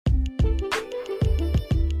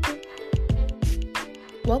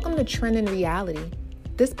Welcome to Trend in Reality.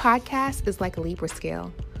 This podcast is like a Libra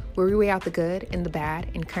scale, where we weigh out the good and the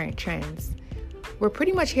bad in current trends. We're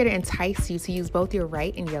pretty much here to entice you to use both your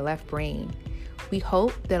right and your left brain. We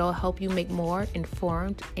hope that it'll help you make more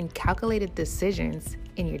informed and calculated decisions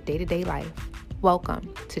in your day-to-day life.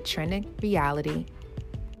 Welcome to Trend in Reality.